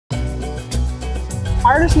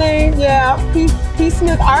artist name, yeah, P.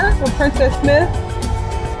 Smith Art with Princess Smith.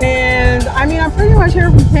 And I mean, I'm pretty much here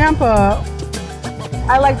from Tampa.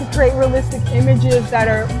 I like to create realistic images that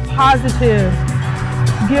are positive,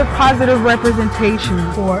 give positive representation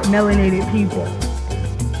for melanated people.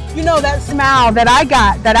 You know, that smile that I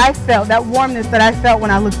got, that I felt, that warmness that I felt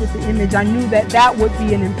when I looked at the image, I knew that that would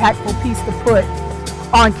be an impactful piece to put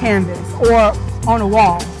on canvas or on a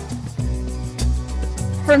wall.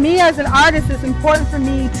 For me as an artist, it's important for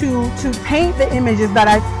me to paint the images that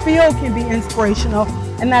I feel can be inspirational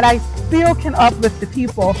and that I feel can uplift the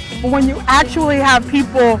people. But when you actually have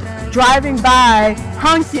people driving by,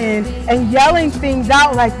 honking and yelling things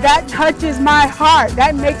out, like that touches my heart,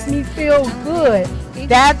 that makes me feel good.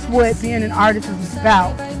 That's what being an artist is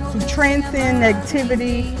about. To transcend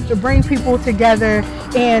negativity, to bring people together,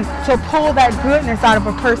 and to pull that goodness out of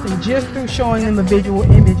a person just through showing them a visual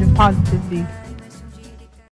image of positivity.